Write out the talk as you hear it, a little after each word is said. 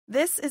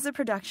This is a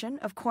production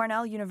of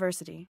Cornell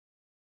University.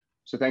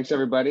 So thanks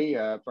everybody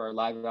for our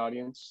live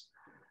audience.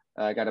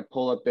 I got a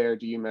poll up there.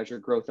 Do you measure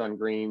growth on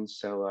greens?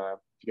 So if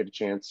you get a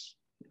chance,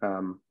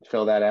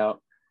 fill that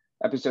out.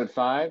 Episode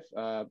 5,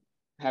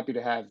 happy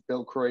to have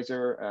Bill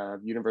Kreuser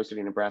of University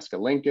of Nebraska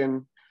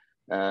Lincoln.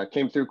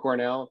 Came through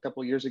Cornell a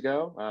couple years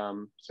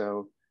ago.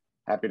 So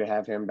happy to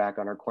have him back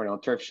on our Cornell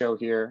Turf Show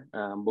here.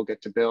 We'll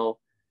get to Bill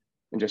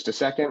in just a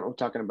second. We're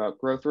talking about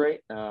growth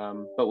rate,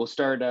 but we'll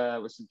start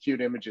with some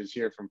cute images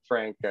here from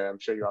Frank. I'm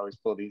sure you always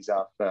pull these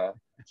off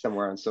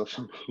somewhere on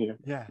social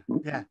media.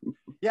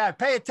 Yeah.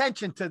 Pay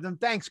attention to them.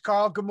 Thanks,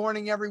 Carl. Good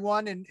morning,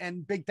 everyone.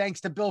 And big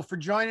thanks to Bill for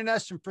joining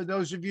us. And for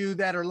those of you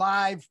that are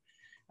live,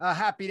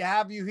 happy to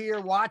have you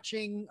here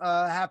watching,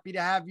 happy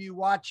to have you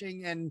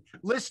watching and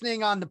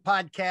listening on the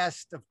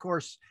podcast. Of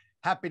course,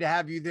 happy to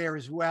have you there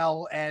as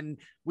well. And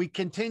we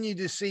continue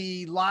to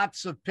see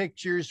lots of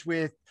pictures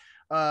with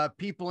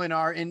people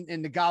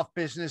in the golf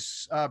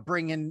business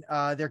bringing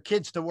their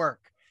kids to work.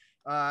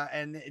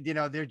 And, you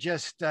know, they're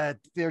just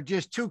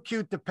too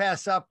cute to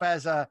pass up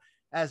as a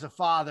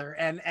father.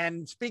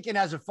 And speaking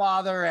as a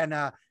father and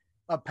a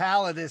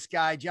pal of this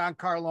guy, John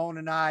Carlone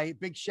and I,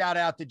 big shout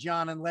out to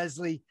John and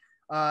Leslie,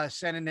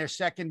 sending their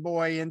second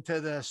boy into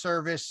the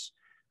service.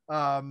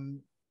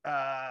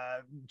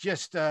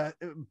 Just a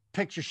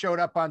picture showed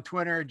up on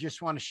Twitter.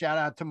 Just want to shout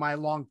out to my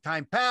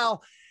longtime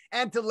pal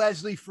and to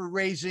Leslie for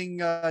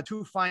raising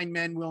 2 fine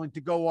men willing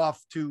to go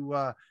off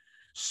to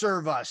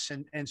serve us.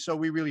 And so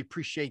we really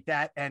appreciate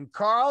that. And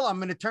Carl, I'm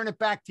going to turn it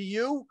back to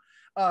you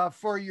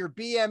for your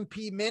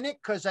BMP minute,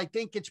 because I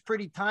think it's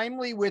pretty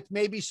timely with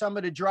maybe some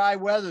of the dry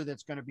weather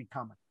that's going to be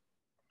coming.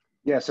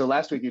 Yeah, so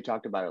last week you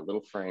talked about it a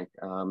little, Frank.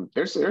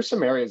 There's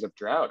some areas of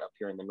drought up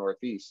here in the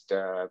Northeast,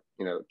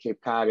 Cape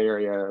Cod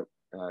area,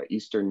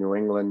 Eastern New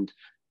England.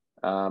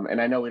 And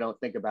I know we don't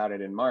think about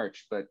it in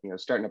March, but,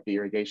 starting up the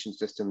irrigation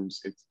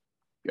systems, it's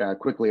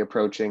quickly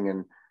approaching.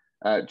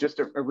 And just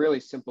a really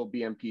simple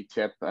BMP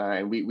tip,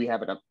 and we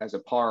have it up as a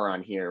par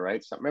on here,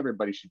 right? Something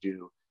everybody should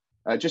do.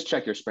 Just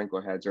check your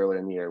sprinkler heads early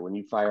in the year. When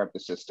you fire up the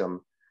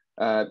system,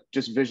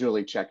 just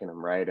visually checking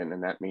them, right?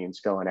 And that means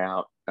going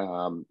out.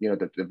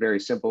 The very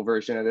simple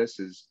version of this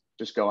is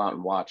just go out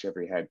and watch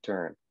every head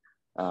turn.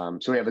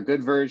 So we have a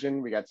good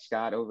version. We got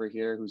Scott over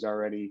here who's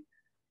already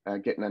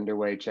getting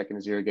underway, checking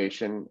his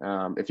irrigation.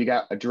 If you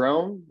got a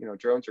drone,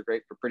 drones are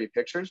great for pretty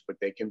pictures, but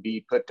they can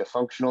be put to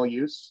functional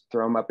use.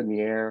 Throw them up in the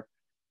air.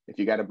 If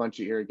you got a bunch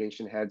of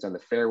irrigation heads on the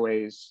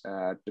fairways,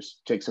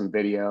 just take some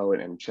video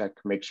and check,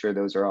 make sure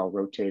those are all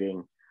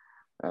rotating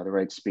the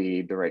right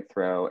speed, the right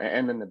throw.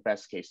 And then the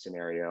best case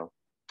scenario,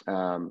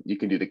 you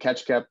can do the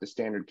catch cup, the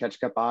standard catch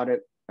cup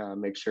audit,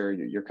 make sure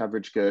your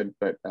coverage good,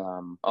 but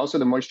also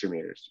the moisture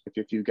meters.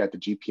 If you've got the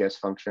GPS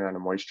function on a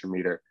moisture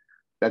meter,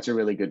 that's a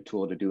really good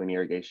tool to do an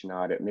irrigation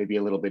audit, maybe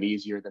a little bit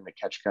easier than the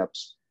catch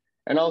cups.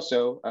 And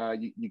also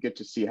you get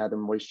to see how the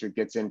moisture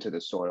gets into the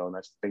soil. And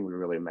that's the thing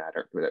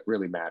that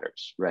really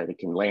matters, right? It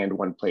can land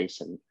one place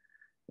and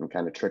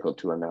kind of trickle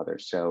to another.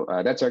 So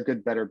that's our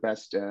good, better,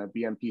 best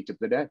BMP tip of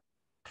the day.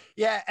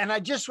 Yeah. And I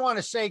just want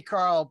to say,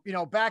 Carl,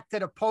 back to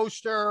the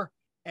poster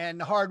and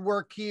the hard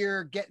work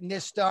here, getting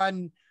this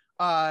done,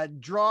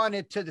 drawing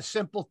it to the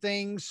simple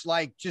things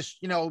like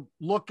just,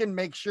 looking,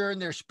 make sure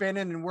they're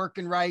spinning and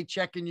working right,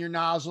 checking your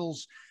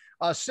nozzles,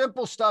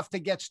 simple stuff to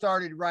get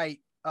started right,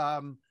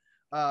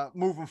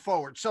 moving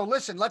forward. So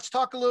listen, let's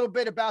talk a little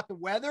bit about the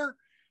weather.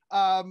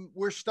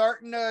 We're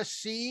starting to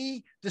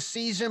see the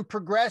season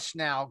progress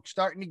now,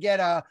 starting to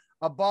get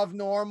above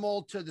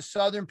normal to the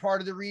southern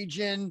part of the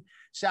region,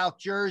 South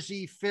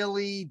Jersey,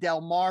 Philly,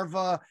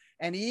 Delmarva,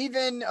 and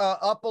even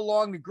up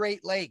along the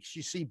Great Lakes.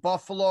 You see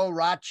Buffalo,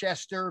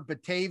 Rochester,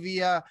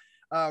 Batavia,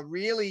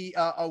 really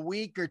a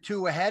week or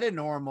two ahead of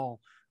normal,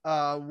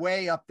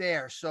 way up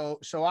there. So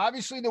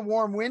obviously the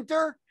warm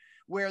winter,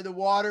 where the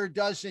water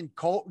doesn't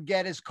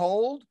get as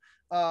cold,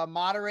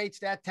 moderates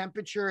that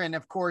temperature, and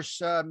of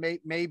course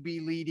may be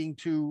leading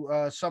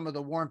to some of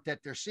the warmth that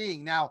they're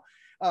seeing now.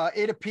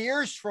 It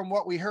appears from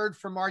what we heard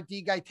from Art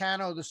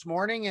DiGaetano this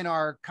morning in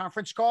our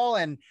conference call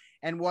and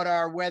what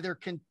our weather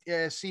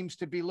seems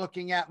to be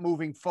looking at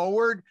moving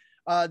forward,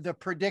 the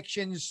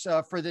predictions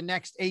for the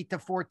next 8 to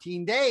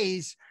 14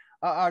 days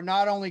are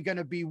not only going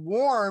to be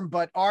warm,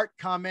 but Art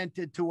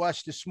commented to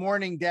us this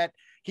morning that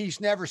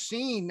he's never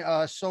seen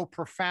so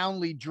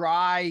profoundly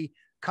dry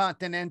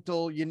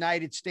continental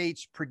United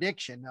States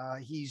prediction.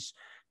 He's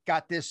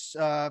got this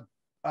sort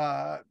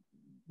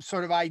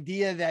of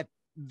idea that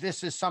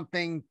this is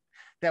something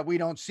that we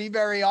don't see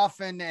very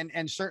often,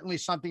 and certainly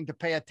something to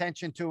pay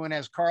attention to. And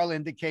as Carl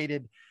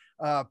indicated,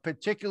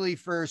 particularly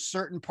for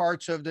certain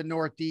parts of the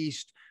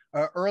Northeast,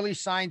 early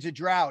signs of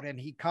drought. And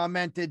he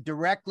commented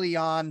directly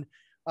on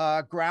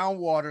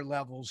groundwater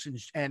levels.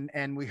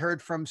 And we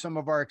heard from some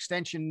of our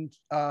extension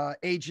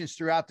agents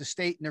throughout the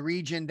state and the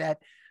region that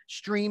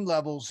stream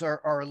levels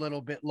are a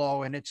little bit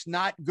low. And it's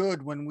not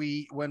good when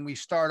we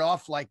start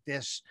off like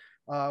this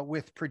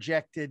with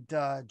projected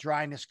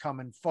dryness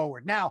coming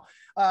forward. Now,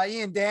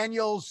 Ian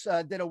Daniels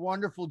did a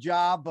wonderful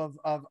job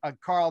of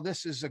Carl.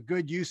 This is a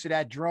good use of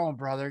that drone,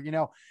 brother. You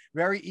know,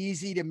 very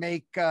easy to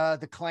make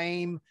the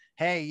claim,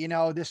 hey, you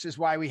know, this is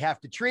why we have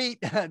to treat.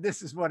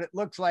 This is what it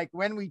looks like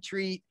when we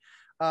treat.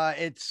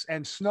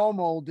 And snow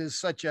mold is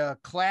such a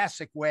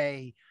classic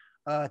way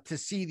to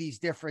see these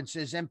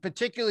differences. And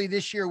particularly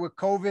this year with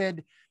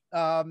COVID,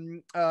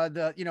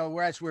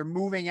 whereas we're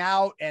moving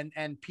out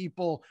and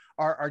people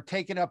are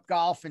taking up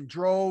golf in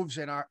droves,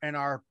 and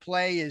our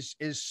play is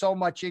so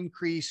much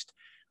increased,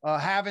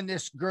 having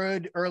this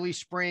good early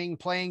spring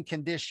playing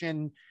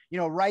condition, you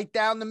know, right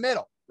down the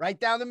middle,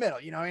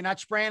 you know, you're not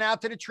spraying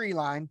out to the tree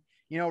line,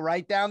 you know,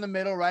 right down the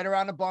middle, right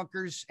around the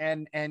bunkers,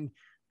 and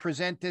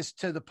present this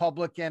to the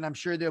public. And I'm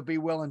sure they'll be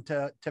willing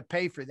to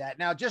pay for that.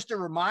 Now, just a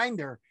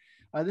reminder,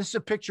 this is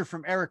a picture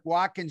from Eric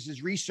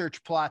Watkins'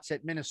 research plots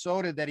at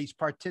Minnesota that he's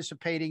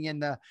participating in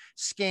the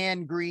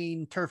Scan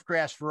Green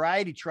Turfgrass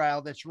variety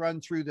trial that's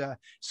run through the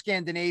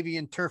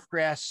Scandinavian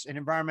Turfgrass and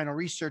Environmental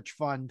Research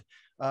Fund,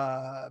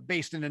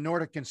 based in the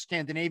Nordic and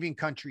Scandinavian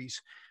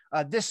countries.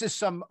 This is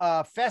some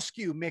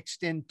fescue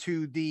mixed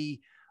into the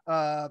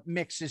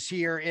mixes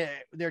here.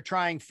 They're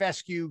trying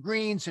fescue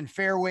greens and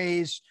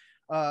fairways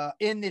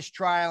in this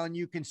trial, and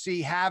you can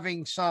see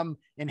having some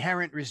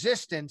inherent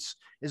resistance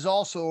is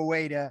also a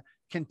way to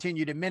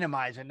continue to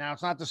minimize it. Now,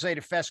 it's not to say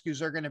the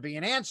fescues are going to be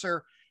an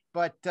answer,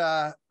 but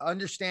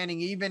understanding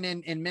even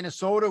in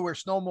Minnesota, where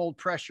snow mold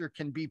pressure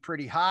can be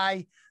pretty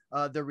high,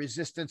 the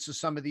resistance of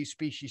some of these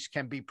species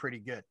can be pretty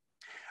good.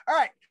 All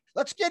right,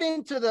 let's get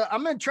into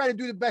I'm going to try to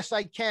do the best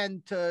I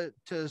can to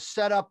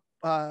set up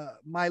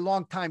my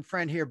longtime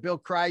friend here, Bill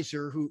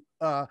Kreuser, who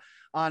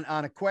on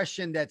a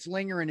question that's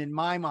lingering in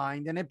my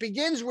mind. And it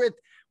begins with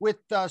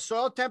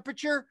soil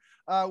temperature,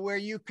 where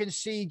you can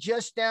see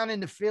just down in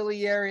the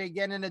Philly area,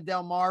 again in the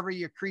Delmarva,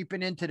 you're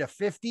creeping into the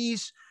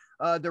 50s.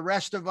 The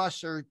rest of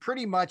us are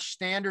pretty much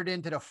standard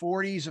into the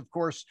 40s. Of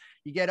course,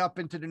 you get up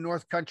into the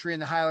North Country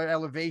and the higher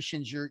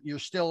elevations, you're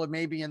still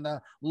maybe in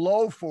the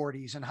low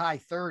 40s and high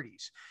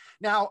 30s.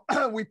 Now,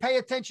 we pay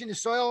attention to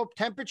soil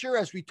temperature,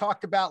 as we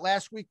talked about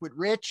last week with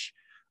Rich.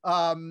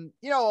 You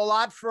know, a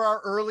lot for our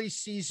early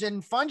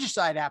season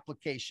fungicide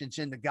applications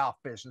in the golf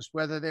business,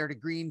 whether they're the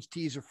greens,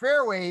 tees, or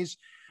fairways.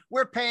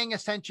 We're paying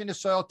attention to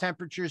soil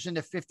temperatures in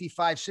the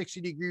 55,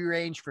 60 degree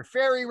range for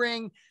fairy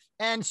ring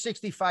and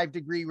 65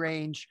 degree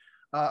range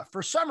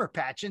for summer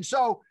patch. And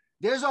so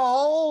there's a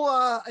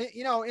whole,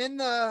 you know, in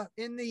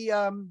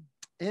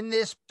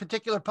this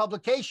particular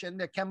publication,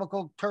 the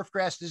Chemical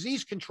Turfgrass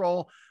Disease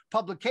Control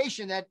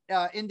publication that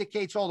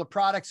indicates all the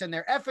products and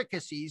their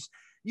efficacies,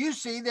 you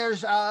see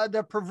there's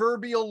the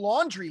proverbial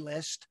laundry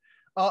list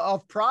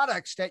of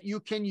products that you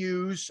can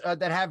use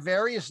that have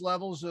various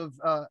levels of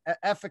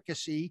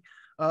efficacy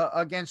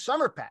against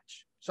summer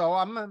patch. So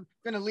I'm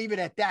going to leave it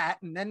at that,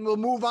 and then we'll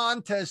move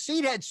on to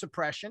seed head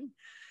suppression.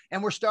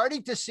 And we're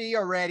starting to see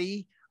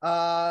already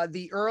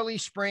the early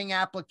spring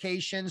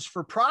applications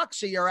for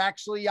proxy are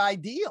actually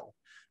ideal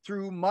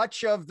through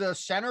much of the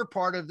center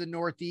part of the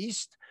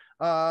Northeast.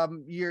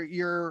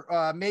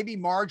 You're maybe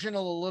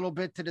marginal a little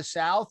bit to the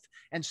south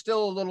and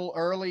still a little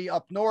early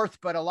up north,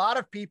 but a lot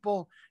of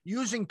people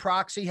using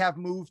proxy have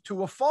moved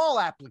to a fall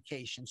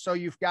application. So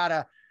you've got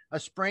a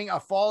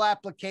fall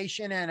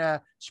application and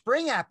a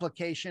spring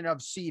application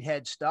of seed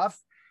head stuff.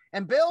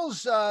 And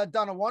Bill's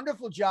done a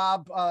wonderful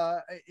job,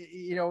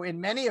 you know,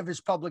 in many of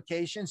his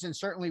publications, and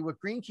certainly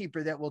with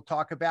Greenkeeper that we'll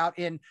talk about,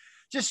 in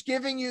just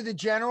giving you the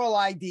general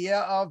idea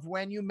of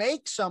when you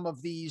make some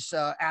of these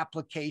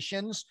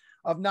applications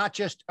of not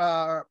just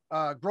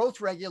growth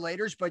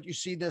regulators, but you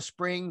see the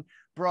spring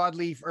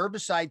broadleaf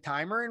herbicide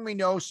timer, and we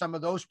know some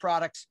of those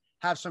products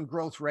have some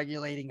growth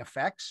regulating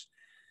effects.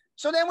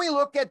 So then we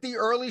look at the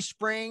early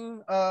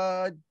spring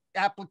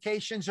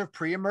applications of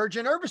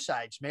pre-emergent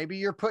herbicides. Maybe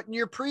you're putting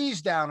your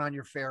pre's down on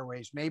your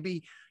fairways.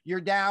 Maybe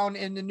you're down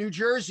in the New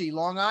Jersey,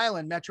 Long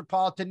Island,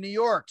 metropolitan New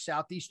York,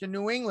 southeastern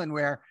New England,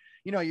 where,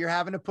 you know, you're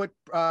having to put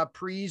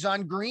pre's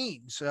on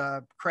greens,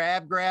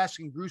 crabgrass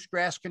and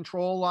goosegrass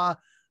control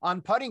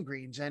on putting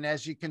greens. And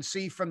as you can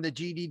see from the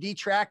GDD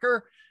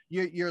tracker,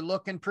 you're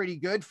looking pretty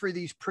good for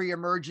these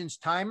pre-emergence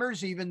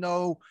timers, even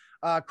though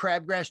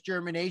crabgrass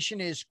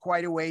germination is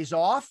quite a ways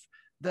off.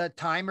 The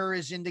timer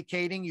is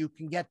indicating you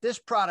can get this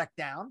product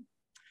down.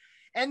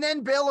 And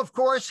then Bill, of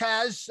course,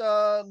 has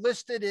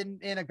listed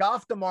in a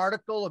Golfdom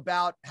article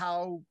about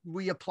how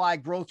we apply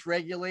growth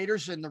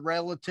regulators and the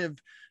relative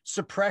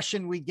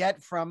suppression we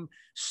get from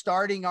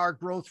starting our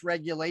growth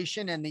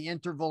regulation and the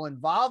interval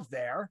involved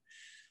there.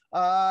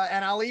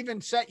 And I'll even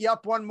set you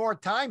up one more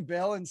time,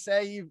 Bill, and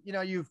say,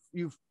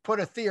 you've put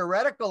a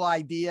theoretical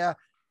idea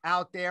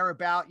out there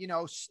about,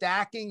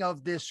 stacking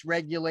of this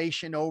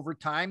regulation over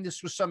time.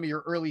 This was some of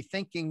your early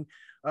thinking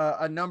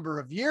a number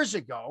of years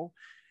ago.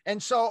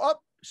 And so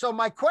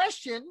my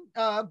question,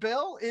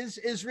 Bill,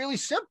 is really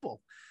simple.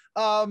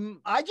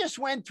 I just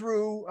went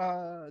through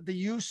the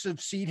use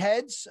of seed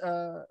heads,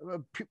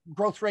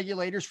 growth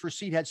regulators for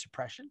seed head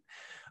suppression,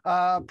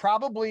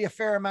 probably a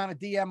fair amount of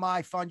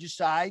DMI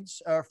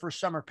fungicides for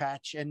summer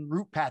patch and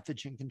root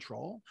pathogen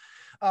control.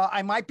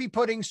 I might be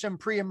putting some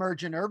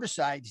pre-emergent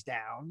herbicides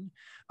down,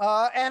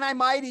 and I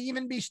might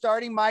even be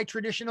starting my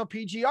traditional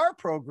PGR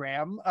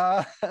program.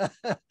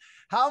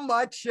 How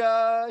much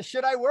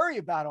should I worry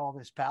about all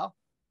this, pal?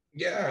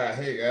 Yeah.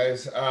 Hey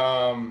guys.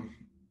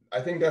 I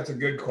think that's a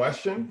good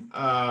question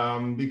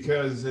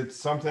because it's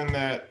something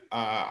that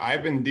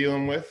I've been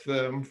dealing with for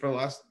the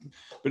last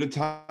bit of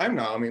time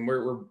now. I mean,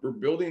 we're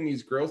building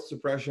these growth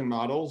suppression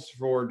models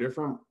for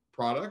different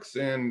products,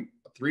 and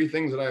three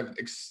things that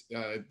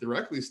I've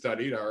directly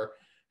studied are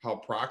how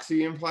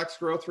proxy impacts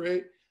growth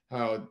rate,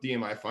 how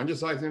DMI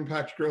fungicides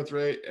impact growth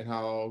rate, and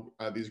how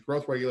these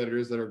growth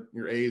regulators that are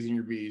your A's and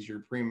your B's,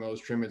 your primos,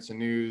 trimmets, and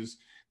news,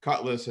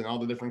 cutlass, and all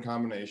the different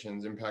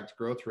combinations impact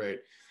growth rate.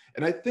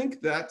 And I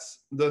think that's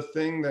the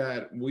thing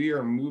that we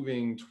are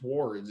moving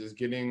towards, is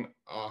getting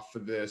off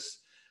of this,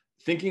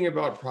 thinking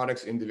about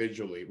products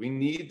individually. We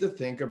need to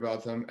think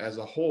about them as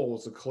a whole,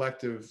 as a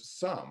collective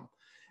sum.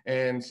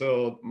 And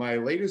so my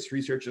latest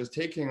research is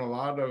taking a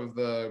lot of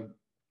the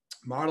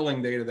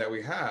modeling data that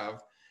we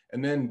have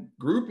and then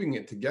grouping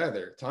it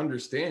together to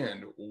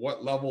understand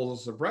what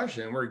levels of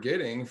suppression we're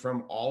getting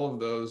from all of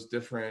those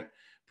different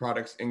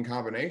products in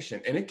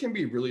combination. And it can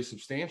be really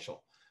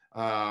substantial.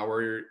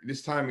 Where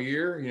this time of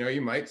year,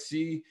 you might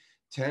see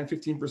 10,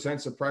 15%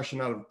 suppression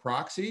out of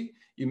proxy.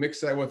 You mix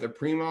that with a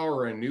primo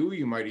or a new,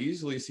 you might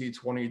easily see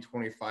 20,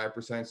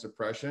 25%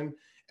 suppression.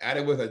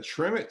 Added with a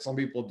trimmet, some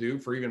people do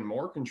for even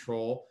more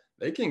control,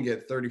 they can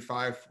get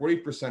 35,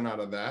 40% out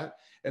of that.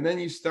 And then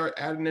you start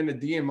adding in a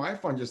DMI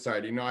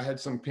fungicide. I had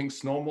some pink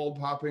snow mold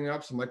popping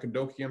up, some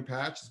Lycodochium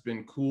patch. It's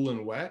been cool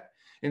and wet.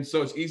 And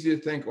so it's easy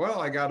to think,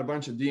 well, I got a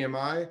bunch of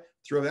DMI,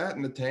 throw that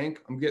in the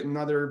tank. I'm getting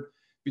another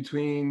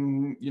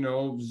between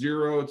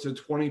 0 to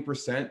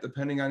 20%,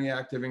 depending on the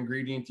active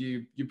ingredient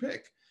you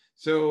pick.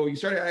 So you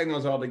start adding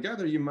those all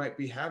together, you might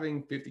be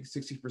having 50,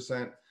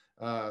 60%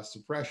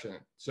 suppression.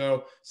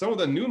 So some of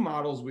the new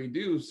models we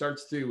do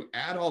starts to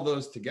add all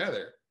those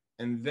together,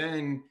 and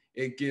then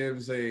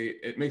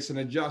it makes an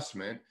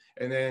adjustment,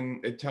 and then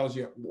it tells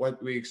you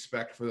what we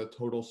expect for the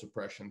total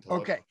suppression to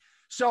look like.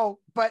 So,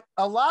 but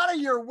a lot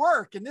of your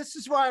work, and this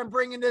is why I'm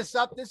bringing this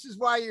up, this is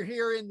why you're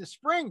here in the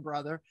spring,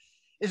 brother,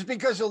 is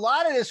because a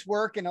lot of this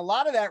work and a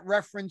lot of that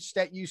reference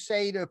that you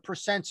say to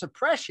percent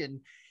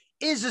suppression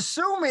is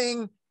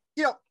assuming,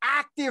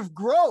 active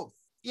growth.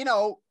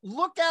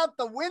 Look out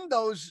the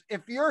windows.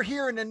 If you're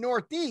here in the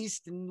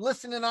Northeast and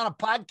listening on a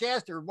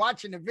podcast or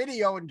watching a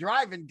video and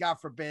driving, God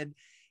forbid,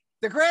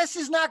 the grass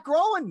is not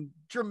growing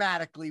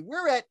dramatically.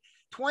 We're at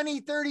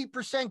 20,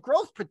 30%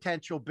 growth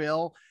potential,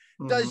 Bill.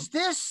 Mm-hmm. Does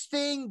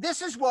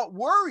this is what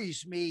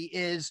worries me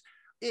is,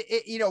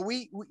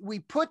 we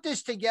put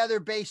this together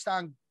based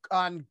on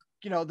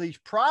these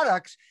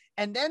products,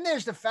 and then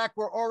there's the fact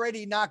we're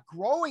already not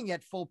growing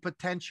at full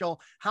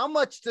potential. How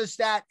much does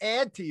that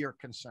add to your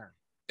concern?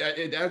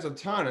 It adds a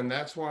ton, and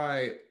that's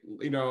why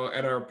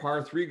at our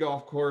par 3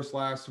 golf course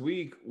last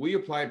week we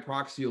applied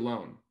proxy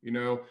alone.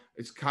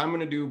 It's common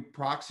to do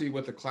proxy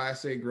with a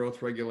class A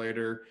growth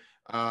regulator.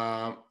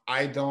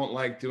 I don't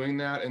like doing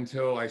that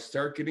until I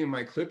start getting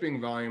my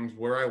clipping volumes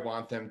where I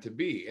want them to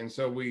be. And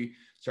so we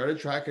started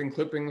tracking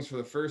clippings for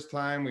the first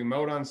time. We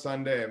mowed on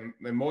Sunday.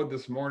 I mowed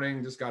this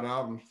morning, just got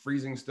out, I'm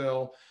freezing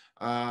still.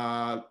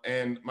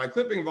 And my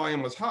clipping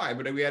volume was high,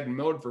 but we hadn't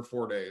mowed for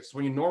 4 days. So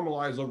when you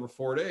normalize over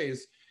 4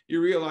 days,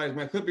 you realize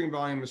my clipping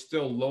volume is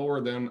still lower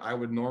than I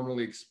would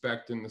normally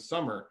expect in the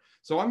summer.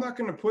 So I'm not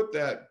going to put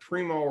that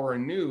primo or a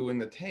new in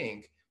the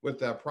tank with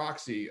that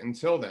proxy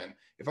until then.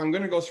 If I'm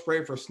going to go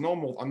spray for snow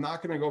mold, I'm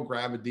not going to go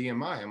grab a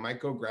DMI. I might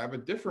go grab a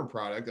different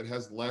product that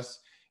has less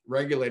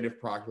regulative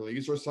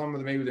properties, or some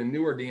of maybe the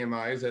newer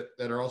DMIs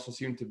that are also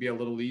seem to be a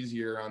little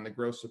easier on the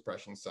growth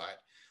suppression side,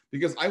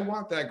 because I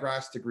want that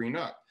grass to green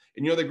up.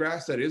 And the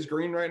grass that is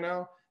green right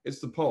now, it's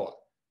the POA,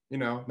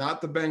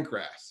 not the bent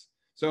grass.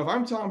 So if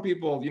I'm telling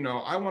people,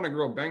 I want to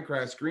grow bent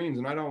grass greens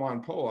and I don't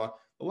want POA,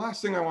 the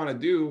last thing I want to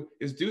do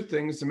is do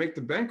things to make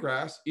the bent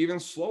grass even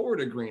slower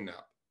to green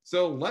up.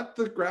 So let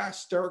the grass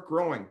start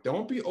growing.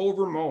 Don't be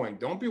over mowing.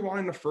 Don't be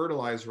wanting to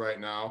fertilize right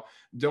now.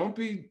 Don't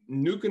be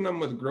nuking them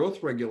with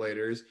growth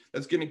regulators.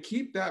 That's going to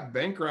keep that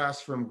bent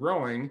grass from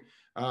growing.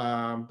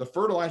 The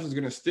fertilizer is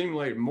going to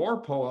stimulate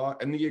more POA,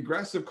 and the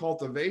aggressive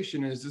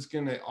cultivation is just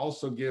going to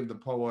also give the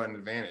POA an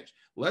advantage.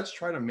 Let's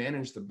try to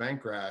manage the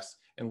bent grass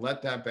and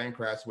let that bent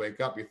grass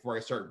wake up before I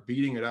start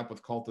beating it up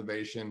with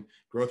cultivation,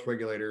 growth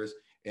regulators,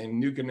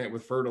 and nuking it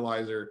with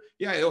fertilizer.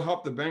 Yeah, it'll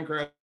help the bent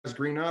grass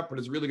green up, but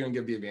it's really going to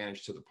give the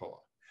advantage to the POA.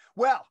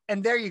 Well,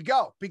 and there you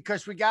go,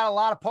 because we got a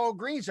lot of POA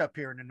greens up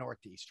here in the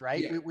Northeast,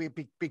 right? Yeah. We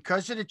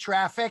because of the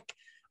traffic,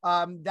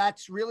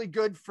 that's really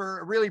good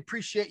really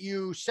appreciate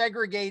you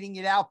segregating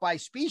it out by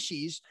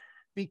species,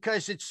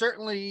 because it's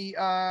certainly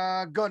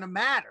going to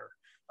matter.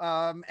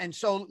 And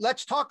so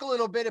let's talk a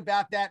little bit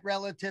about that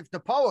relative to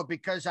POA,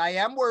 because I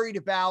am worried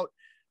about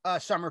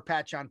summer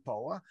patch on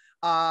POA.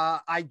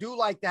 I do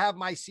like to have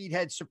my seed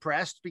head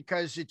suppressed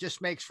because it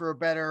just makes for a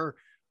better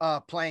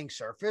playing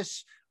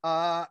surface.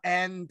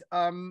 You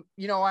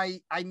know,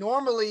 I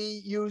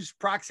normally use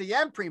Proxy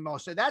and Primo,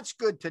 so that's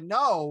good to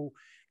know.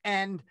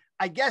 And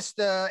I guess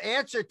the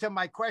answer to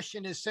my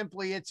question is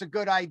simply it's a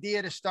good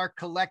idea to start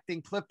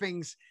collecting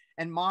clippings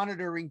and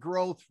monitoring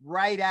growth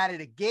right out of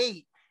the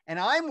gate. And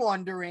I'm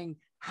wondering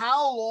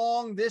how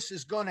long this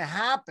is going to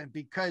happen,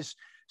 because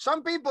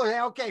some people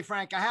say, okay,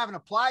 Frank, I haven't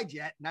applied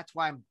yet. And that's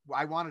why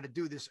I wanted to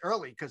do this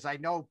early, because I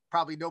know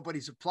probably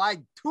nobody's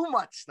applied too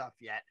much stuff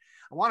yet.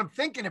 I want them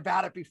thinking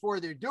about it before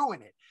they're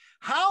doing it.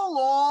 How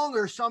long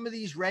are some of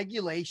these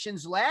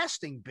regulations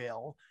lasting,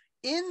 Bill,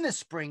 in the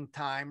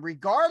springtime,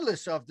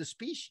 regardless of the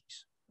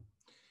species?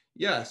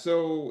 Yeah,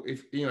 so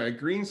if you know, at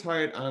greens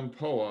height on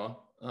POA,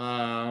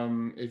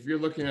 if you're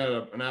looking at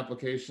an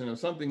application of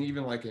something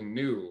even like a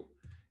new,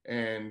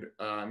 and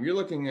you're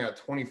looking at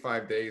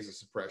 25 days of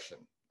suppression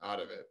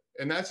out of it.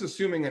 And that's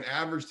assuming an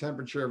average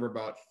temperature of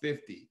about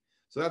 50.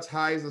 So that's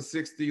highs of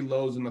 60,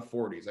 lows in the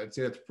 40s. I'd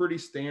say that's pretty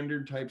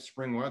standard type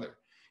spring weather.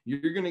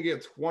 You're going to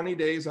get 20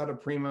 days out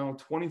of Primo,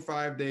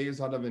 25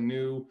 days out of a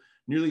new,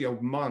 nearly a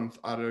month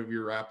out of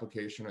your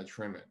application of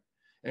trim it.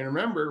 And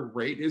remember,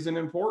 rate isn't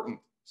important.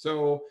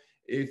 So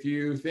if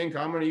you think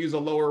I'm going to use a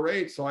lower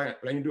rate, so I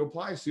need to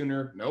apply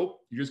sooner,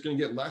 nope, you're just going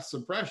to get less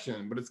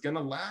suppression, but it's going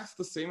to last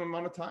the same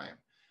amount of time.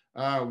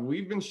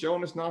 We've been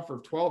showing this now for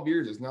 12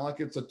 years. It's not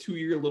like it's a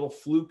 2-year little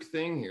fluke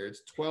thing here.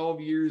 It's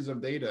 12 years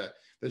of data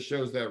that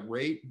shows that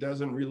rate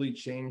doesn't really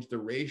change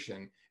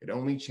duration. It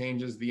only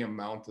changes the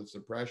amount of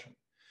suppression.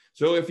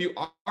 So if you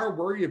are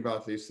worried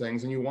about these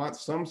things and you want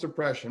some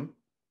suppression,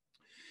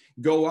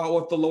 go out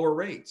with the lower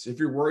rates. If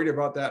you're worried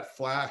about that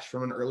flash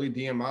from an early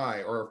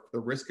DMI or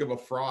the risk of a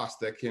frost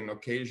that can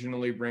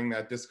occasionally bring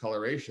that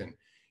discoloration,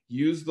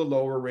 use the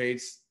lower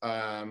rates,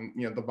 you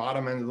know, the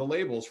bottom end of the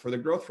labels for the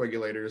growth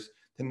regulators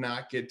to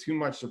not get too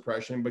much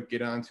suppression, but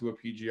get onto a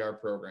PGR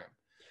program.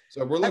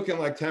 So we're looking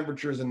like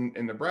temperatures in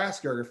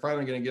Nebraska are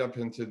finally going to get up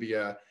into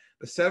the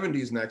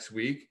 70s next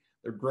week.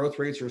 The growth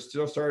rates are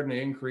still starting to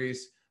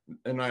increase.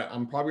 And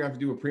I'm probably going to have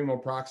to do a Primo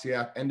Proxy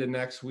app end of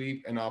next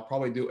week. And I'll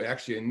probably do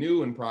actually a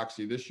new in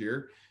Proxy this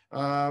year.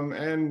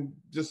 And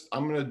just,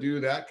 I'm going to do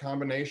that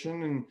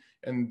combination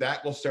and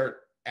that will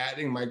start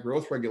adding my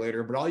growth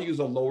regulator, but I'll use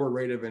a lower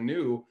rate of a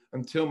new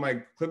until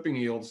my clipping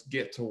yields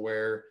get to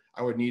where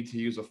I would need to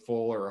use a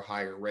full or a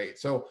higher rate.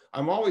 So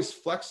I'm always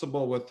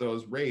flexible with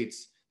those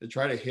rates to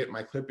try to hit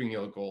my clipping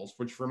yield goals,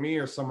 which for me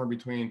are somewhere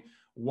between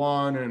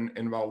 1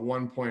 and about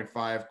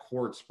 1.5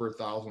 quarts per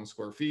 1,000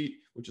 square feet,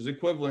 which is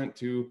equivalent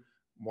to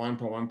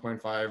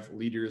 1.5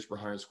 liters per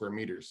 100 square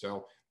meters.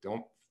 So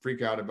don't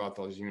freak out about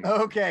those units.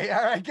 Okay.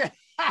 All right. Good.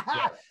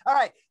 Yeah. All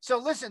right. So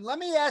listen, let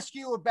me ask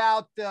you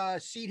about the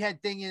seed head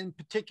thing in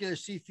particular,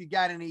 see if you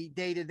got any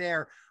data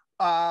there.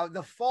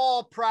 The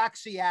fall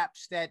proxy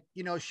apps that,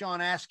 you know,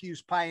 Sean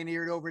Askew's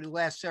pioneered over the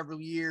last several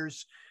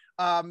years.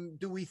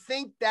 Do we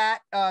think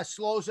that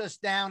slows us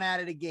down out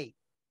of the gate?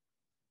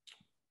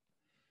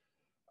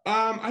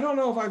 I don't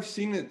know if I've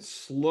seen it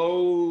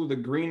slow the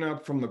green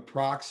up from the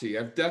proxy.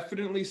 I've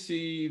definitely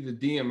seen the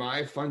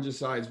DMI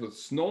fungicides with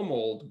snow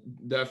mold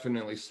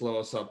definitely slow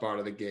us up out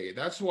of the gate.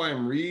 That's why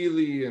I'm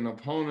really an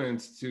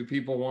opponent to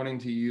people wanting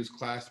to use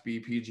Class B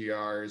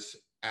PGRs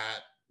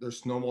at their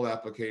snow mold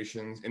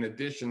applications in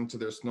addition to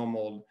their snow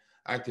mold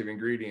active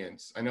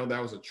ingredients. I know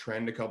that was a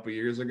trend a couple of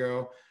years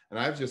ago, and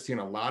I've just seen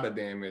a lot of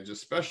damage,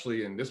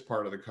 especially in this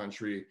part of the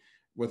country,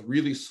 with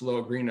really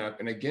slow green up.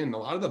 And again, a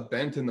lot of the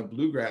bent and the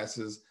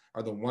bluegrasses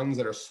are the ones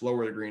that are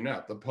slower to green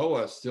up. The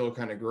POA still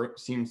kind of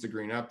seems to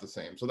green up the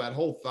same. So that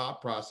whole thought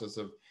process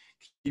of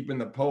keeping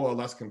the POA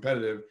less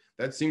competitive,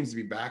 that seems to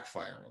be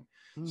backfiring.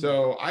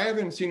 So I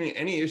haven't seen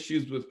any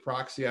issues with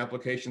proxy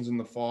applications in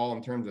the fall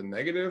in terms of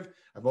negative.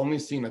 I've only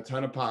seen a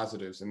ton of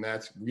positives, and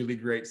that's really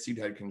great seed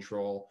head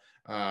control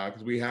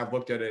because we have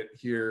looked at it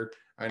here.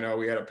 I know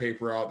we had a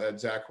paper out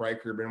that Zach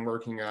Riker been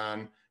working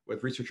on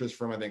with researchers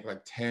from, I think,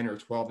 like 10 or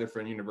 12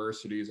 different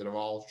universities that have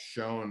all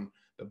shown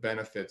the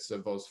benefits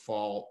of those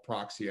fall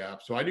proxy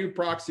apps. So I do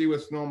proxy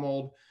with snow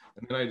mold,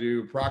 and then I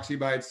do proxy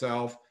by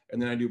itself,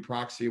 and then I do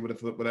proxy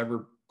with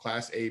whatever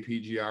Class A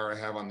PGR I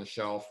have on the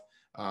shelf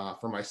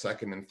for my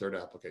second and third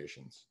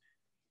applications.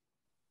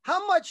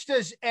 How much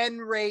does N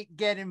rate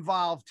get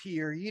involved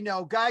here? You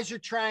know, guys are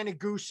trying to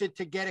goose it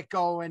to get it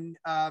going,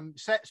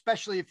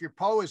 especially if your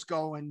POA is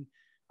going.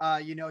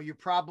 You know, you're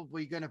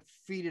probably going to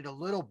feed it a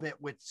little bit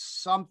with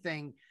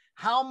something.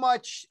 How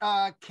much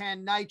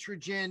can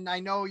nitrogen? I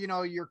know, you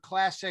know, your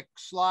classic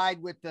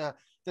slide with the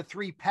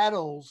 3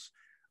 petals.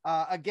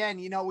 Again,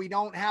 you know, we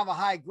don't have a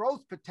high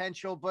growth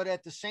potential, but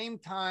at the same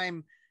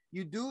time,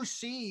 you do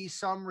see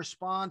some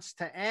response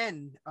to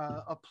N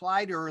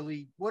applied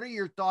early. What are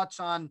your thoughts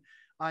on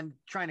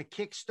trying to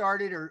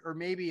kickstart it or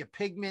maybe a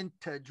pigment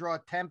to draw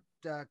temp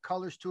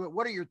colors to it?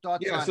 What are your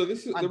thoughts? Yeah, so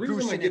this is the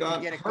reason I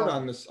get hard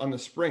on this on the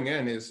spring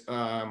N is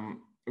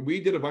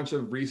we did a bunch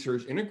of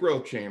research in a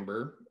growth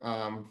chamber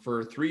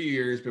for 3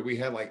 years, but we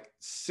had like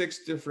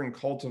 6 different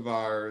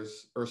cultivars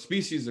or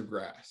species of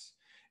grass.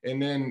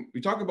 And then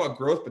we talk about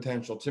growth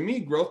potential. To me,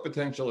 growth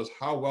potential is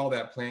how well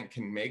that plant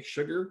can make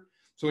sugar.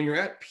 So when you're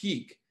at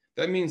peak,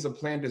 that means the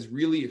plant is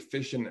really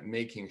efficient at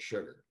making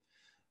sugar.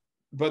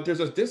 But there's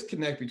a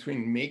disconnect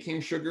between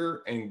making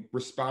sugar and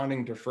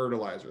responding to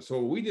fertilizer. So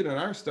what we did in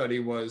our study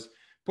was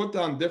put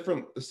down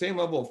the same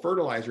level of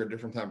fertilizer at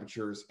different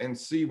temperatures and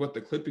see what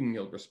the clipping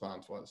yield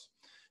response was.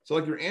 So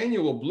like your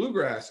annual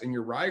bluegrass and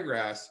your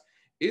ryegrass,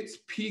 its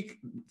peak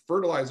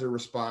fertilizer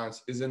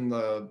response is in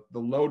the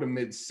low to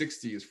mid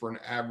 60s for an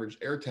average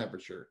air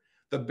temperature.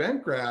 The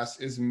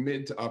bentgrass is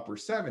mid to upper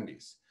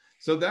 70s.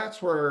 So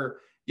that's where,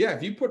 yeah,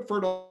 if you put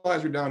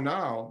fertilizer down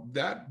now,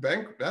 that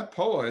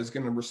POA is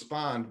going to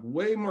respond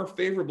way more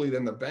favorably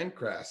than the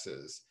bentgrass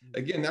is.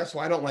 Again, that's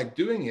why I don't like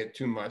doing it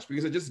too much,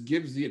 because it just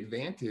gives the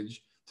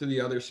advantage to the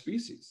other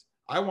species.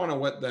 I want to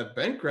let that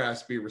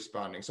bentgrass be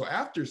responding. So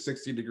after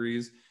 60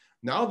 degrees,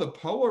 now the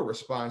POA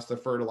response to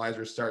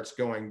fertilizer starts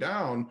going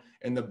down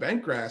and the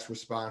bentgrass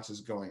response is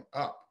going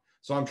up.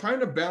 So I'm trying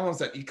to balance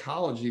that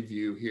ecology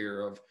view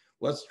here of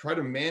let's try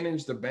to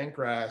manage the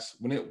bentgrass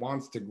when it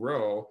wants to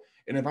grow.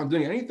 And if I'm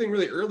doing anything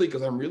really early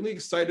because I'm really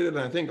excited and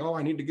I think, oh,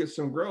 I need to get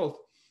some growth,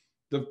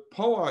 the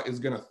POA is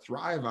going to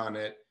thrive on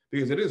it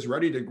because it is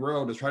ready to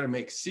grow to try to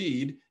make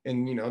seed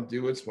and, you know,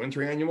 do its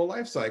winter annual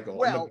life cycle.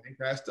 Well, and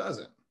the bentgrass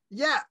doesn't.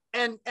 Yeah.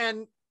 And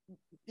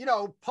you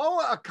know,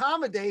 POA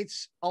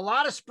accommodates a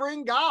lot of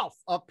spring golf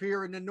up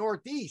here in the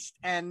Northeast.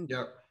 And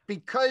yep.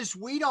 Because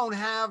we don't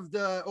have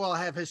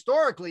have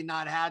historically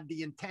not had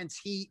the intense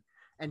heat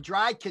and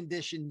dry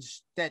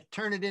conditions that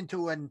turn it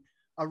into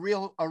a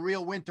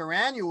real winter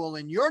annual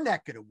in your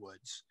neck of the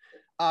woods,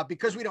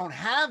 because we don't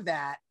have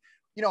that,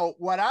 you know,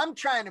 what I'm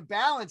trying to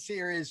balance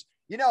here is,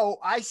 you know,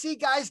 I see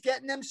guys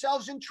getting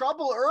themselves in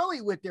trouble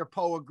early with their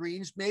POA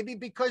greens, maybe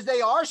because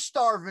they are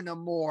starving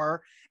them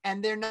more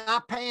and they're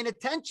not paying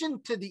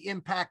attention to the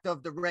impact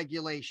of the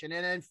regulation.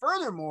 And then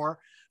furthermore,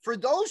 for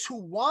those who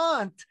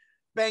want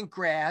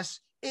bentgrass,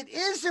 it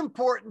is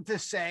important to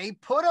say,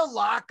 put a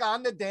lock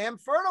on the damn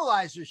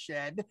fertilizer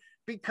shed,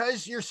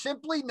 because you're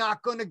simply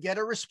not going to get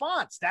a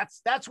response.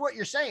 That's what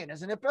you're saying,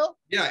 isn't it, Bill?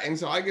 Yeah, and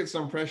so I get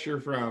some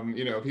pressure from,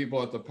 you know,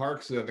 people at the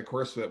parks and the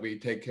course that we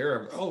take care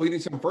of. Oh, we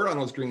need some fert on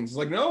those greens. It's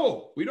like,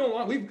 no, we don't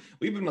want.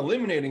 We've been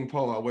eliminating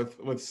POA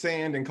with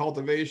sand and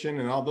cultivation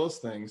and all those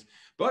things.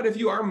 But if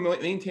you are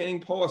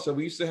maintaining POA, so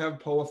we used to have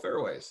POA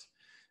fairways,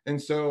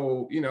 and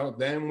so, you know,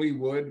 then we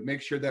would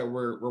make sure that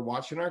we're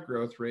watching our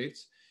growth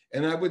rates,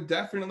 and I would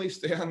definitely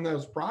stay on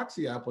those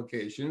proxy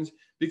applications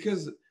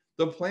because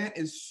the plant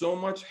is so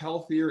much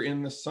healthier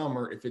in the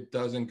summer if it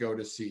doesn't go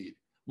to seed.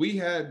 We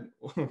had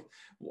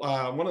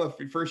one of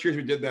the first years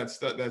we did that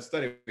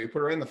study, we put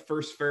her in the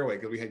first fairway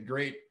because we had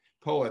great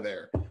POA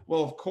there.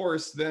 Well, of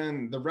course,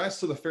 then the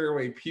rest of the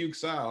fairway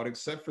pukes out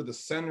except for the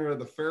center of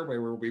the fairway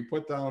where we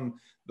put down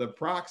the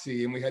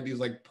proxy, and we had these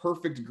like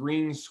perfect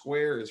green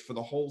squares for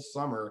the whole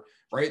summer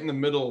right in the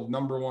middle of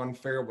number 1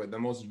 fairway, the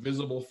most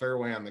visible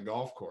fairway on the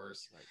golf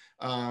course.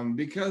 Right.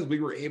 Because we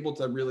were able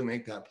to really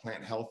make that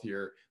plant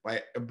healthier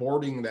by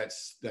aborting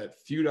that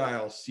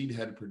futile seed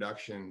head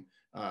production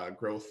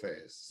growth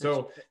phase.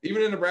 So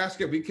even in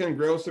Nebraska, we can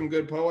grow some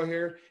good POA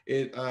here.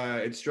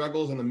 It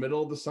struggles in the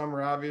middle of the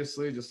summer,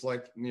 obviously, just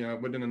like, you know,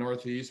 within the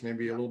Northeast,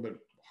 maybe a little bit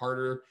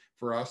harder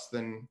for us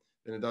than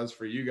it does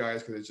for you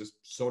guys because it's just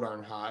so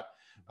darn hot.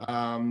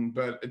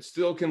 But it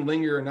still can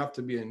linger enough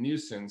to be a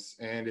nuisance.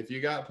 And if you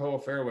got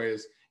POA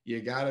fairways, you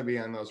got to be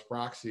on those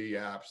proxy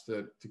apps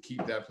to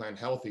keep that plant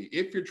healthy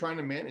if you're trying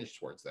to manage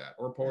towards that,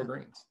 or POA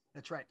greens.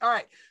 That's right. All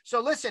right.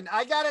 So listen,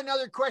 I got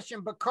another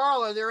question, but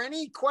Carl, are there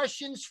any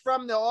questions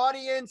from the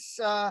audience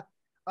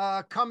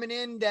coming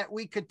in that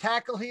we could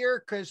tackle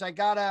here? Because I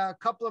got a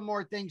couple of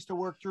more things to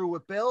work through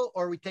with Bill,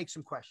 or we take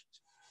some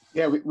questions.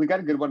 Yeah, we got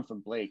a good one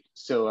from Blake.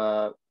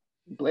 So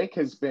Blake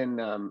has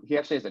been, he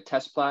actually has a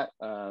test plot.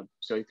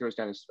 So he throws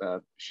down his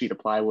sheet of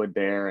plywood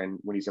there, and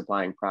when he's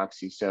applying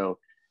proxy. So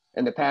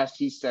in the past,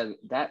 he said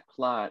that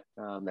plot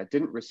that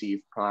didn't receive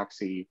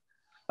proxy,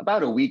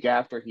 about a week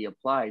after he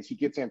applies, he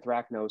gets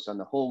anthracnose on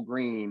the whole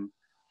green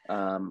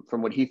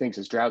from what he thinks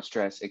is drought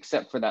stress,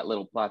 except for that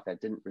little plot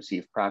that didn't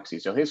receive proxy.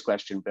 So his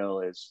question, Bill,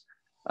 is,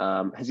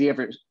 have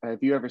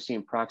you ever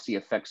seen proxy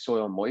affect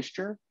soil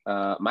moisture?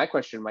 My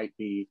question might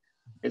be,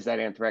 is that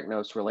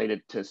anthracnose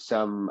related to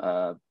some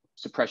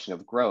suppression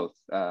of growth?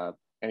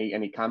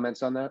 Any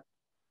comments on that?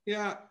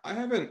 Yeah, I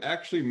haven't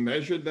actually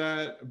measured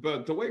that,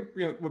 but the way,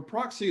 you know, with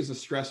proxy is a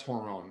stress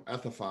hormone,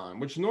 ethylene,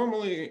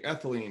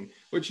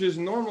 which is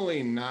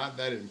normally not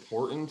that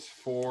important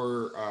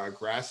for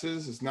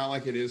grasses. It's not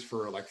like it is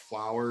for like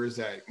flowers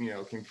that, you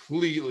know,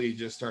 completely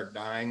just start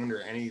dying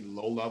under any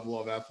low level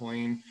of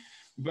ethylene,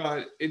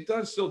 but it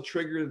does still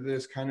trigger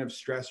this kind of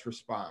stress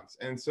response.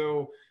 And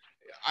so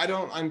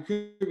I'm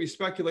could be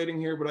speculating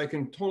here, but I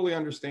can totally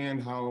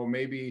understand how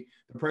maybe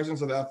the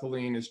presence of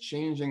ethylene is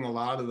changing a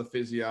lot of the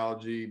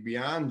physiology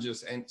beyond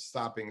just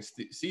stopping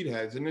seed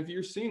heads. And if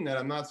you're seeing that,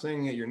 I'm not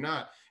saying that you're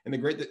not. And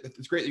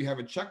it's great that you have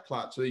a check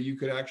plot so that you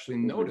could actually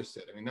notice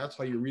it. I mean, that's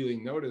how you really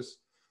notice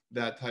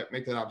that type,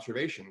 make that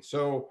observation.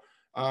 So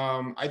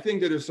I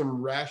think that there's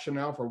some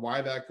rationale for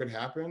why that could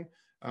happen.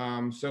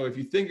 So if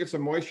you think it's a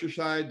moisture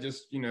side,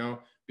 just,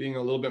 being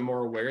a little bit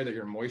more aware that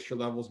your moisture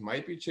levels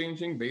might be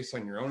changing based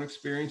on your own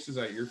experiences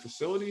at your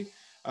facility,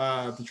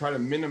 to try to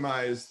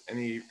minimize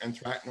any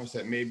anthracnose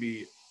that may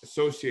be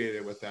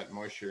associated with that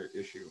moisture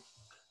issue.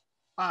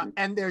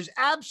 And there's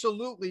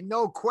absolutely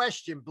no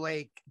question,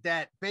 Blake,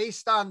 that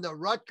based on the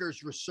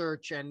Rutgers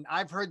research, and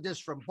I've heard this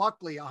from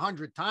Buckley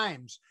 100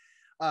 times,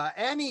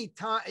 any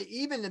time,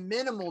 even the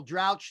minimal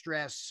drought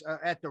stress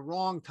at the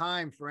wrong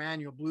time for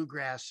annual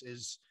bluegrass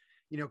is,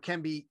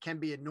 can be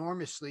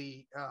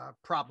enormously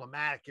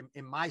problematic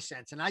in my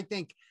sense. And I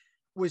think,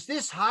 was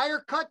this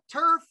higher cut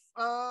turf?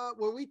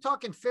 Were we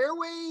talking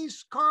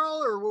fairways,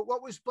 Carl, or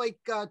what was Blake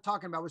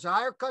talking about? Was it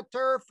higher cut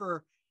turf,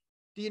 or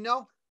do you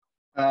know?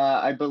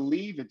 I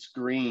believe it's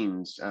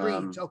greens.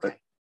 Greens, okay.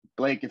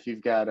 Blake, if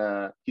you've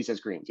got, he says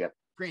greens, yep.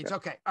 Greens, Yep.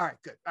 okay. All right,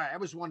 good. All right, I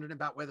was wondering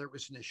about whether it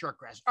was in the short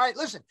grass. All right,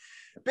 listen,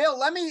 Bill,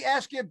 let me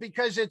ask you,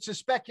 because it's a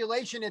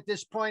speculation at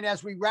this point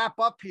as we wrap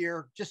up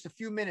here, just a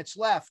few minutes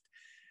left,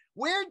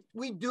 where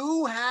we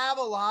do have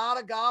a lot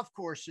of golf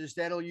courses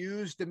that'll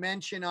use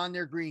dimension on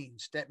their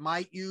greens, that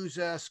might use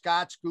a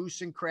Scott's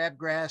goose and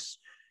crabgrass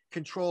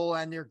control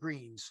on their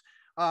greens.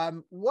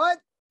 What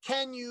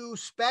can you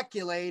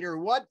speculate, or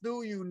what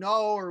do you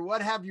know, or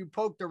what have you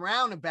poked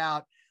around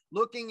about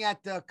looking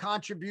at the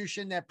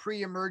contribution that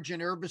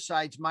pre-emergent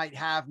herbicides might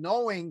have,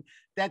 knowing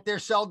that they're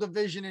cell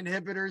division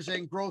inhibitors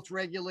and growth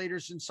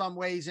regulators in some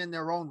ways in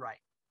their own right?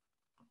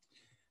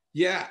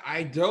 Yeah,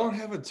 I don't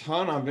have a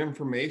ton of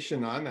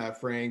information on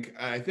that, Frank.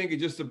 I think it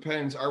just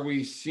depends. Are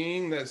we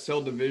seeing that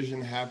cell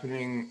division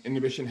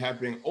inhibition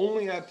happening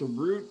only at the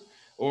root,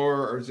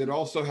 or is it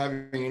also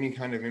having any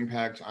kind of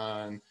impact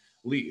on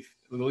the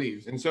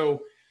leaves? And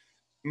so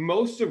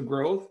most of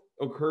growth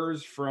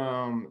occurs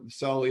from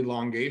cell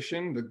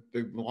elongation,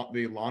 the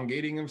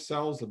elongating of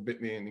cells,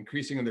 the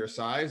increasing of their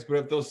size. But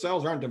if those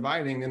cells aren't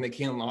dividing, then they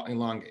can't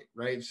elongate,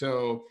 right?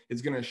 So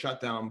it's going to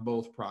shut down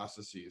both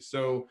processes.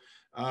 So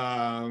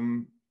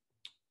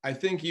I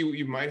think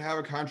you might have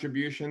a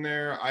contribution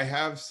there. I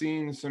have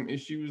seen some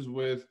issues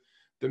with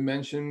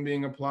dimension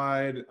being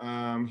applied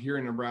here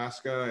in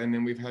Nebraska, and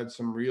then we've had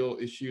some real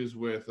issues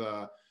with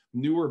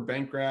newer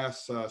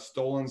bentgrass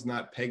stolons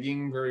not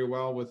pegging very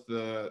well with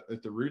the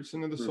roots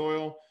into the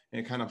soil,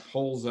 and it kind of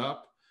pulls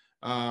up.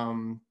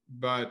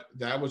 But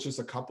that was just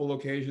a couple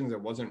occasions.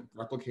 It wasn't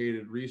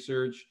replicated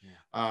research.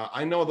 Yeah.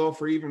 I know though,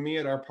 for even me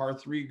at our par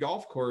 3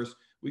 golf course,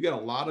 we got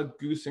a lot of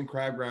goose and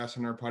crabgrass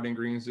in our putting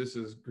greens. This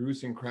is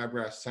goose and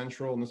crabgrass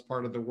central in this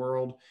part of the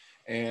world.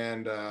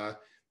 And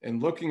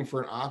looking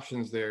for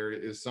options there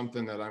is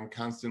something that I'm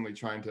constantly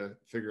trying to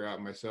figure out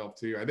myself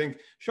too. I think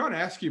Sean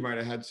Askew might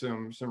have had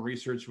some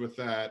research with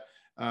that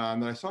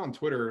I saw on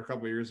Twitter a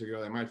couple of years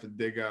ago. I might have to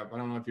dig up. I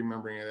don't know if you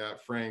remember any of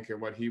that, Frank, and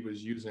what he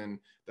was using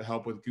to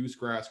help with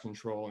goosegrass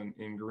control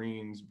in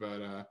greens.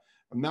 But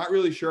I'm not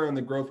really sure on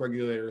the growth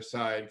regulator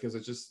side, because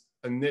it's just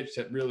a niche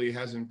that really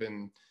hasn't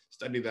been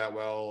studied that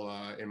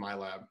well in my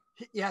lab.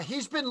 Yeah,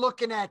 he's been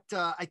looking at,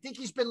 I think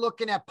he's been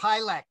looking at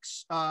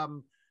Pilex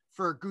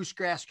for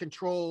goosegrass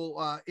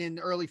control in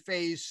the early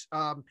phase.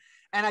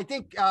 And I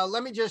think,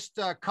 let me just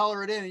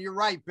color it in. And you're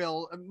right,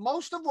 Bill.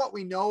 Most of what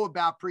we know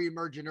about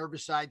pre-emergent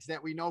herbicides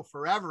that we know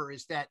forever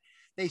is that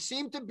they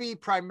seem to be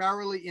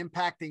primarily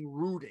impacting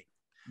rooting.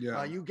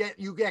 Yeah. You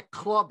get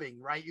clubbing,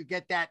 right? You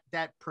get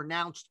that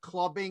pronounced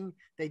clubbing.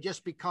 They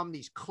just become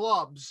these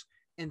clubs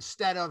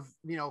instead of,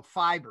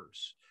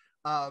 fibers.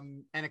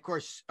 And of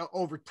course,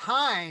 over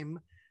time,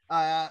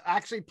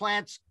 actually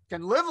plants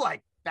can live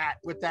like that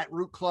with that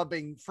root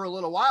clubbing for a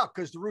little while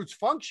because the roots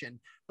function.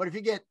 But if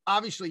you get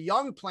obviously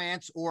young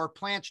plants or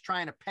plants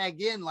trying to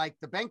peg in like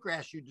the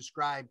bentgrass you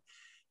described,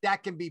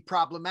 that can be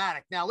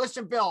problematic. Now,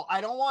 listen, Bill, I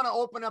don't want to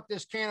open up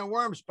this can of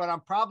worms, but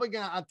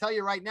I'll tell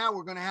you right now,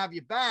 we're going to have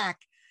you back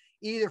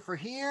either for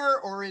here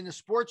or in the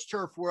sports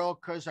turf world,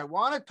 because I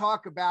want to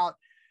talk about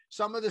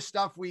some of the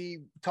stuff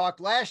we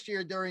talked last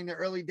year during the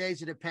early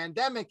days of the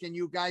pandemic, and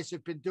you guys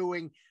have been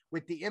doing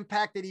with the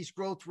impact of these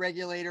growth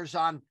regulators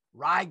on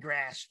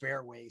ryegrass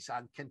fairways,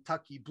 on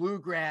Kentucky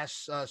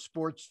bluegrass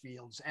sports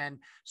fields, and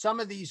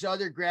some of these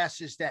other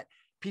grasses that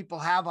people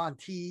have on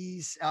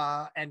tees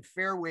and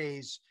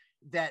fairways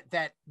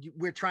that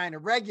we're trying to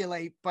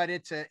regulate, but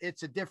it's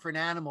a different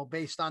animal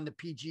based on the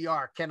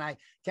PGR. Can I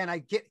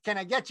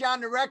get you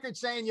on the record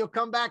saying you'll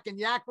come back and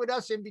yak with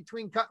us in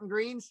between cutting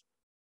greens?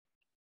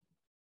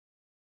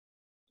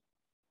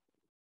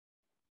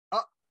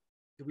 Oh,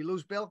 did we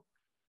lose Bill?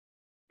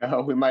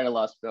 Oh, we might have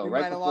lost Bill.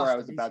 Right before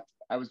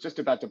I was just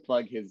about to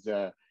plug his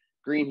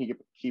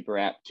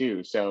Greenkeeper app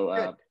too.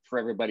 So for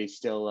everybody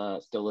still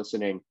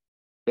listening,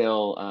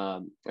 Bill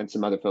and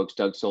some other folks,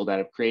 Doug Soldat,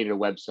 have created a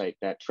website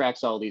that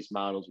tracks all these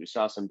models. We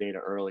saw some data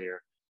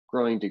earlier,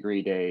 growing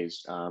degree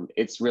days.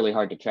 It's really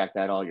hard to track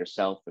that all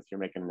yourself if you're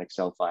making an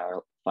Excel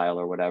file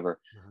or whatever.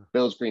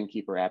 Bill's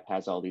Greenkeeper app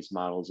has all these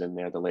models in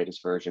there, the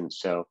latest version.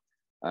 So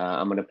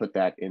I'm going to put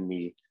that in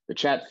the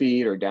chat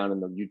feed or down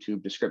in the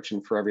YouTube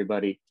description for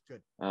everybody.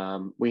 Good.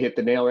 We hit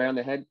the nail right on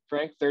the head,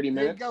 Frank. 30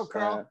 minutes. There you go,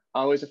 Carl.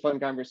 Always a fun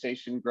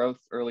conversation. Growth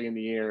early in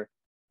the year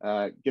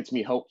gets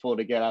me hopeful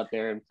to get out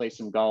there and play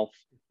some golf.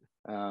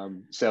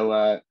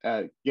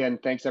 Again,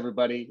 thanks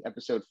everybody.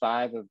 Episode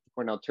 5 of the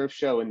Cornell Turf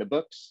Show in the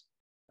books.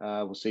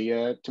 We'll see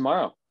you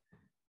tomorrow.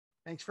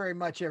 Thanks very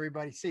much,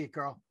 everybody. See you,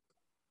 Carl.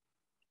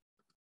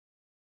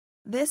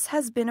 This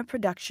has been a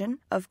production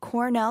of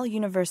Cornell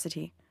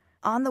University,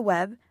 on the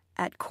web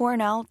at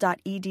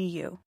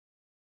cornell.edu.